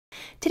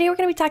Today we're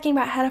going to be talking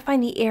about how to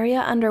find the area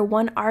under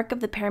one arc of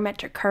the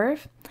parametric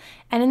curve.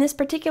 And in this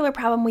particular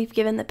problem, we've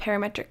given the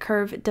parametric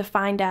curve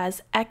defined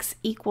as x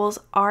equals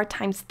r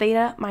times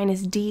theta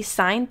minus d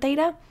sine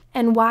theta,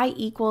 and y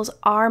equals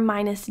r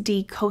minus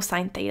d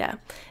cosine theta.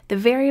 The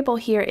variable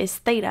here is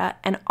theta,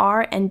 and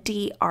r and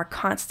d are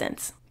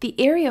constants. The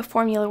area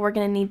formula we're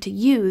going to need to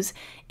use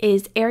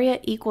is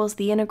area equals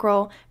the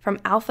integral from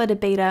alpha to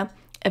beta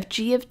of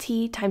g of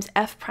t times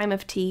f prime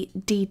of t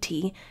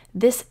dt.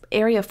 This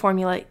area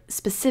formula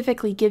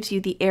specifically gives you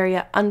the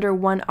area under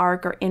one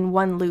arc or in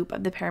one loop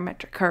of the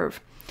parametric curve.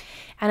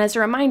 And as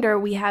a reminder,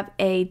 we have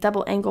a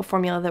double angle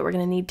formula that we're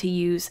going to need to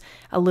use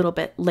a little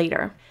bit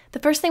later. The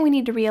first thing we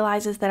need to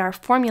realize is that our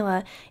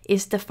formula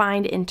is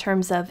defined in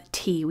terms of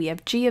t. We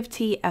have g of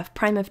t, f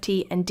prime of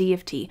t, and d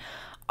of t.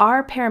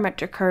 Our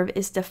parametric curve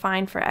is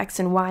defined for x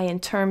and y in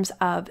terms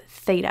of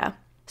theta.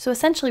 So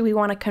essentially we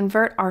want to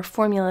convert our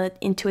formula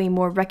into a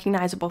more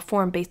recognizable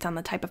form based on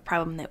the type of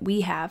problem that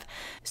we have.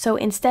 So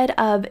instead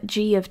of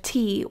g of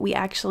t, we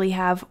actually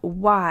have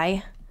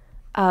y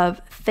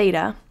of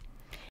theta.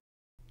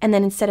 And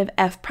then instead of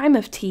f prime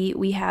of t,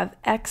 we have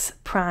x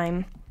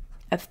prime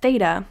of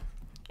theta.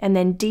 And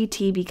then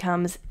dt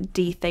becomes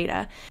d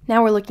theta.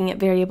 Now we're looking at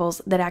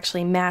variables that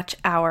actually match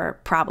our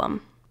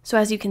problem. So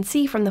as you can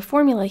see from the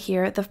formula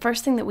here, the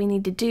first thing that we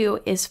need to do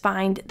is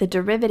find the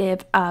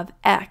derivative of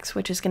x,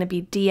 which is going to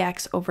be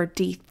dx over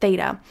d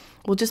theta.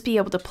 We'll just be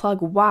able to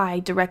plug y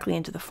directly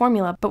into the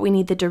formula, but we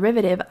need the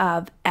derivative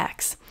of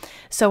x.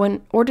 So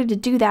in order to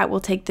do that,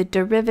 we'll take the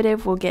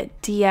derivative, we'll get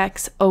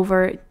dx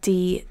over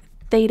d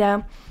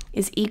theta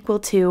is equal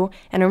to,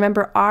 and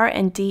remember r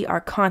and d are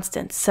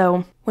constants,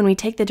 so when we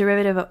take the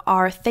derivative of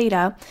r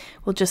theta,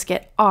 we'll just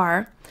get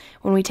r.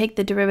 When we take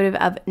the derivative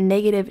of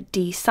negative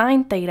d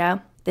sine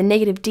theta, the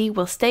negative d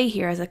will stay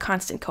here as a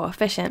constant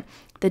coefficient.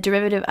 The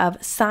derivative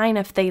of sine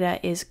of theta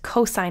is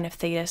cosine of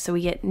theta, so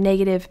we get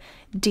negative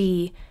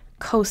d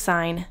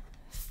cosine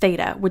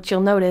theta, which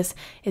you'll notice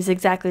is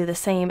exactly the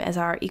same as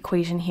our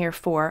equation here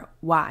for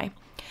y.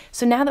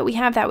 So now that we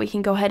have that, we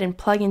can go ahead and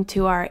plug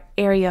into our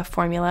area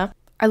formula.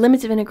 Our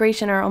limits of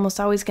integration are almost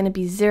always going to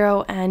be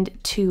 0 and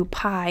 2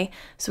 pi.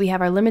 So we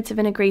have our limits of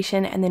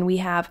integration, and then we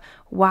have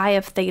y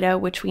of theta,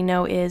 which we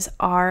know is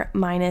r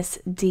minus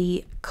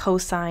d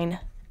cosine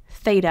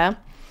theta.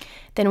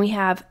 Then we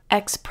have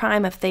x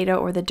prime of theta,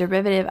 or the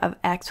derivative of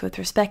x with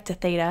respect to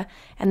theta,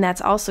 and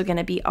that's also going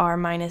to be r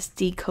minus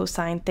d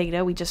cosine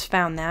theta. We just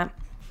found that.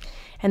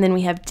 And then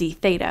we have d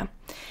theta.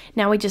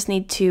 Now we just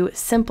need to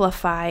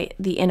simplify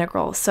the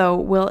integral. So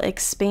we'll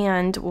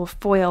expand, we'll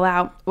FOIL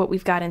out what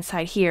we've got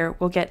inside here.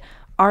 We'll get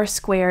r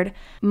squared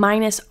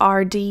minus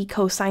rd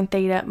cosine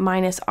theta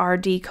minus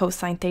rd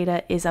cosine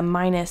theta is a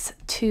minus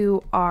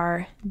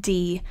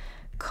 2rd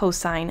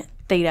cosine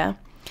theta.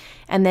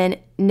 And then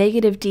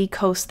negative d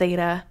cos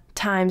theta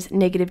times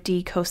negative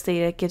d cos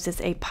theta gives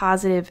us a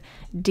positive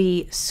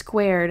d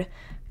squared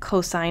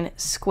cosine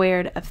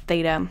squared of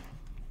theta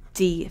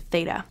d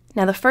theta.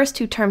 Now the first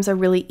two terms are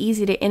really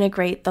easy to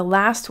integrate. The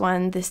last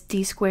one, this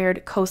d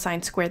squared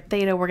cosine squared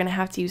theta, we're going to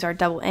have to use our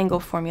double angle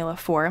formula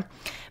for.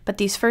 But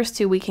these first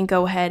two we can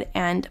go ahead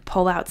and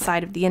pull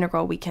outside of the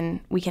integral. We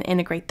can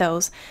integrate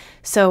those.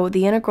 So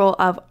the integral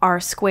of r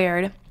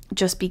squared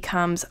just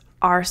becomes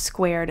r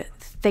squared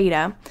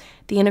theta.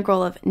 The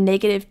integral of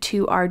negative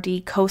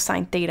 2rd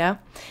cosine theta,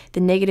 the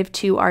negative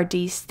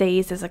 2rd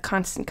stays as a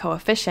constant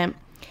coefficient.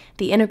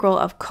 The integral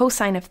of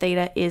cosine of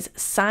theta is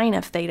sine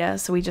of theta,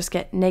 so we just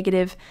get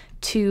negative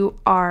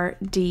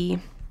 2rd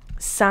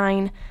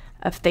sine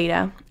of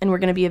theta, and we're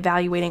going to be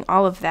evaluating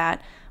all of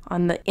that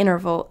on the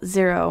interval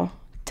 0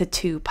 to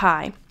 2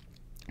 pi.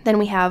 Then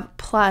we have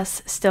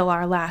plus still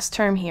our last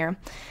term here,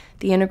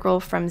 the integral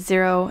from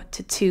 0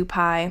 to 2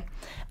 pi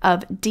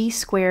of d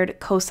squared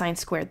cosine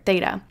squared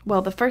theta.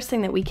 Well, the first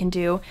thing that we can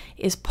do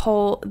is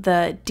pull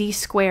the d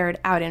squared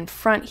out in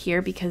front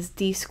here because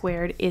d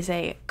squared is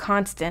a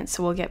constant,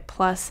 so we'll get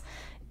plus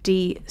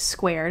d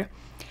squared.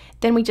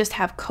 Then we just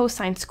have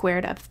cosine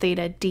squared of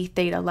theta d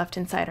theta left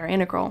inside our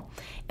integral,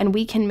 and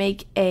we can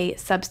make a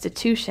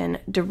substitution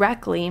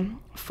directly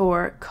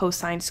for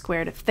cosine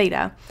squared of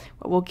theta.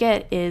 What we'll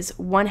get is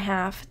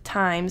 1/2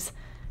 times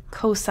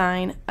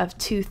cosine of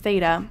 2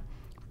 theta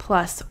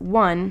plus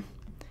 1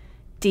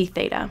 d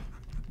theta.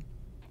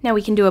 Now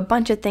we can do a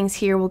bunch of things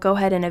here. We'll go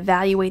ahead and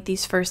evaluate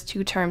these first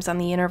two terms on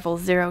the interval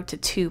 0 to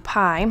 2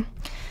 pi.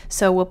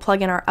 So we'll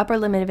plug in our upper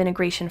limit of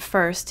integration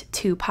first,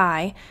 2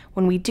 pi.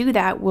 When we do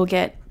that, we'll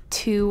get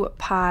 2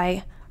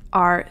 pi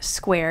r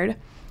squared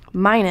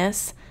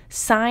minus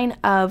sine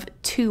of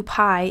 2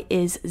 pi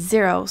is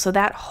 0, so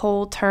that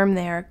whole term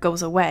there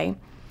goes away.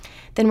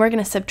 Then we're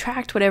going to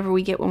subtract whatever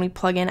we get when we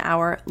plug in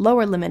our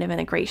lower limit of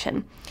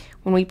integration.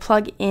 When we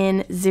plug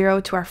in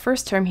 0 to our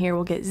first term here,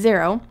 we'll get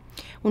 0.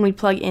 When we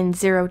plug in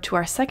 0 to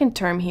our second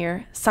term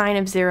here, sine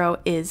of 0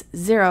 is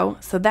 0,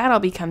 so that'll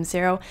become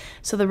 0.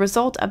 So the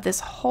result of this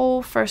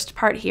whole first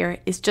part here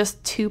is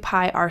just 2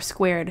 pi r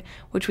squared,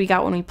 which we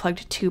got when we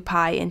plugged 2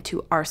 pi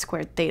into r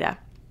squared theta.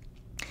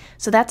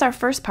 So that's our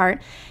first part.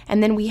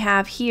 And then we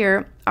have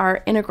here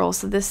our integral.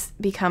 So this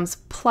becomes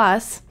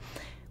plus.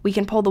 We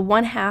can pull the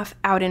 1/2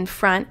 out in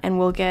front and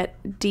we'll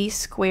get d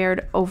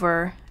squared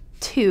over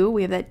 2.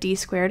 We have that d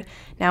squared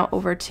now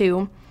over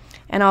 2.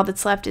 And all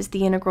that's left is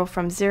the integral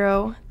from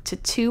 0 to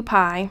 2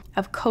 pi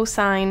of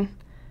cosine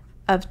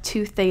of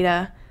 2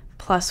 theta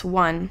plus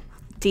 1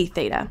 d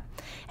theta.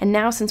 And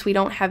now since we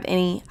don't have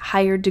any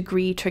higher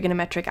degree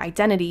trigonometric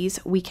identities,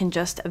 we can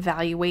just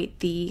evaluate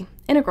the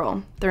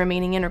integral, the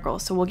remaining integral.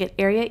 So we'll get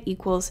area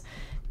equals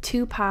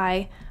 2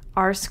 pi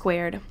r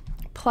squared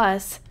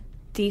plus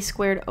d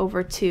squared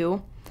over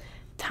 2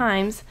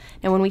 times,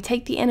 now when we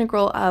take the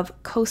integral of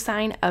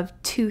cosine of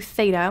 2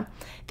 theta,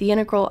 the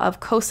integral of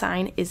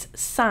cosine is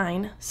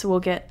sine, so we'll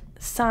get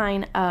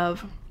sine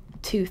of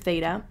 2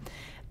 theta.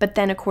 But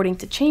then according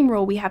to chain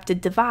rule, we have to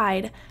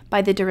divide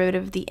by the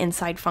derivative of the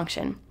inside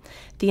function.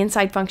 The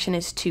inside function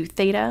is 2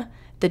 theta.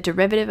 The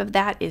derivative of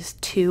that is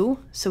 2,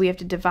 so we have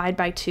to divide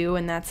by 2,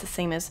 and that's the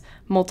same as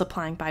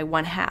multiplying by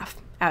 1/2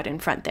 out in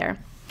front there.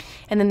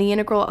 And then the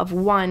integral of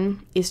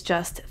 1 is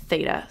just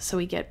theta, so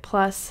we get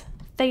plus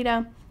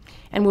theta,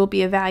 and we'll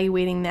be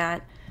evaluating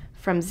that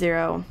from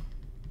 0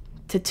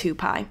 to 2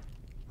 pi.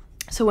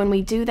 So when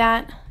we do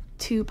that,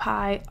 2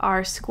 pi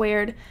r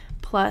squared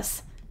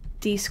plus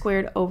d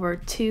squared over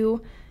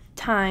 2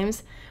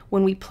 times,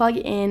 when we plug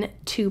in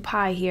 2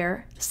 pi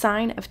here,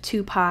 sine of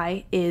 2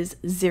 pi is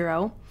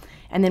 0.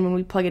 And then when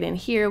we plug it in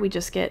here, we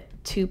just get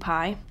 2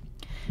 pi.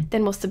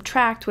 Then we'll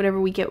subtract whatever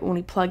we get when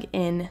we plug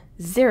in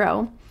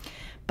 0.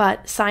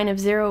 But sine of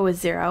 0 is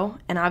 0,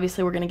 and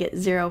obviously we're going to get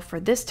 0 for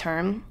this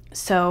term,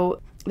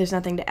 so there's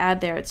nothing to add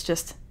there, it's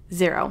just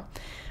 0.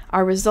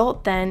 Our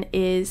result then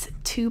is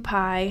 2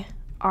 pi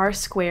r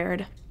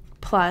squared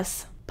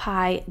plus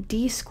pi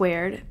d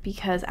squared,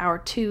 because our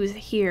 2's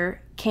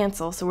here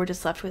cancel, so we're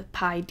just left with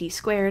pi d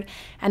squared,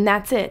 and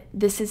that's it.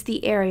 This is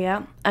the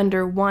area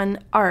under one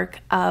arc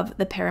of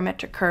the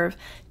parametric curve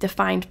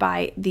defined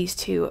by these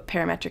two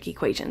parametric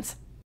equations.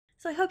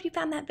 So I hope you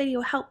found that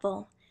video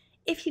helpful.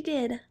 If you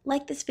did,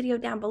 like this video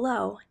down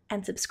below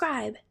and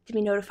subscribe to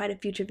be notified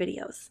of future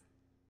videos.